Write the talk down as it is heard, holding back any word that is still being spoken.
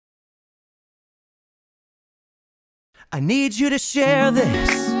I need you to share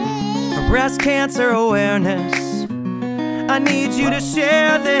this for breast cancer awareness. I need you to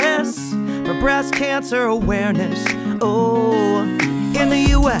share this for breast cancer awareness. Oh, in the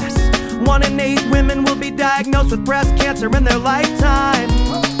US, 1 in 8 women will be diagnosed with breast cancer in their lifetime.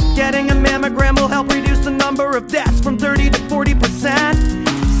 Getting a mammogram will help reduce the number of deaths from 30 to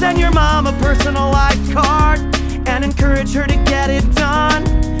 40%. Send your mom a personalized card and encourage her to get it done.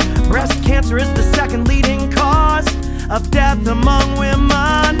 Breast cancer is the second leading cause of death among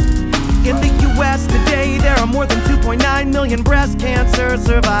women. In the US today, there are more than 2.9 million breast cancer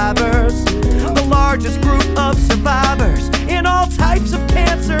survivors. The largest group of survivors in all types of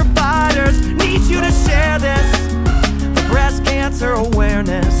cancer fighters. Need you to share this for breast cancer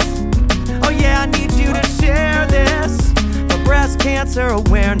awareness. Oh yeah, I need you to share this for breast cancer awareness.